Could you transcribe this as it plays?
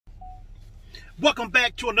Welcome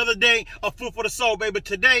back to another day of Food for the Soul, baby.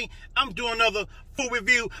 Today, I'm doing another food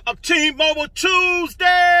review of T-Mobile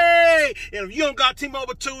Tuesday. And if you don't got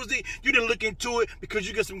T-Mobile Tuesday, you need to look into it because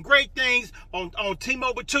you get some great things on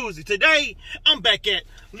T-Mobile Tuesday. Today, I'm back at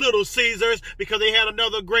Little Caesars because they had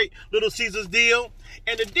another great Little Caesars deal.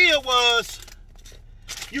 And the deal was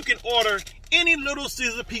you can order any Little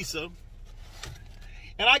Caesar pizza.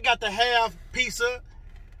 And I got the half pizza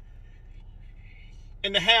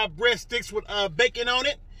and the half breadsticks with bacon on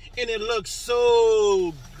it, and it looks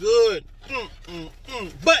so good.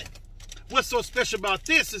 But what's so special about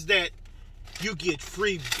this is that you get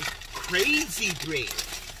free crazy bread.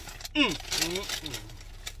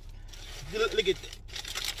 Look at that.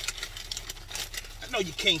 I know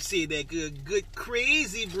you can't see that good. Good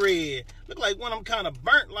crazy bread. Look like one of them kind of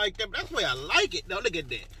burnt like that, but that's the way I like it. Now look at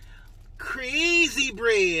that. Crazy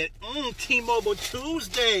bread. T-Mobile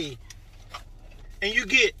Tuesday. And you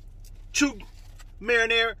get 2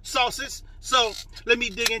 marinara sauces. So let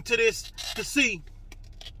me dig into this to see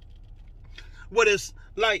what it's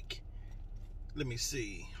like. Let me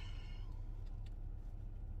see.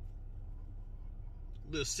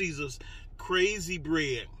 Little Caesars crazy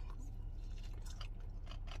bread.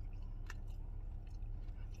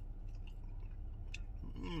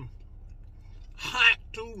 Hot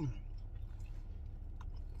too.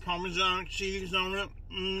 Parmesan cheese on it.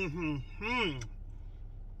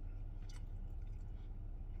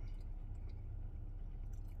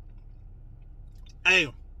 Hey,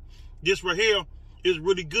 this right here is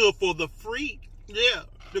really good for the free. Yeah,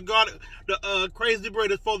 the crazy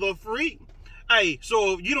bread is for the free. Hey,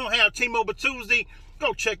 so if you don't have T-Mobile Tuesday,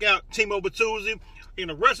 go check out T-Mobile Tuesday.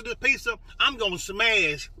 And the rest of this pizza, I'm gonna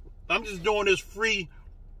smash. I'm just doing this free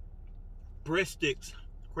breadsticks,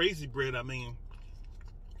 crazy bread. I mean,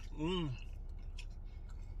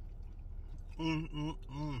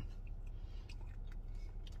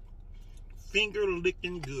 finger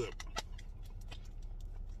licking good.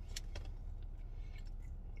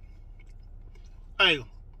 Hey,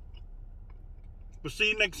 we'll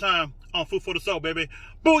see you next time on Food for the Soul, baby.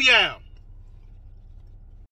 Booyah!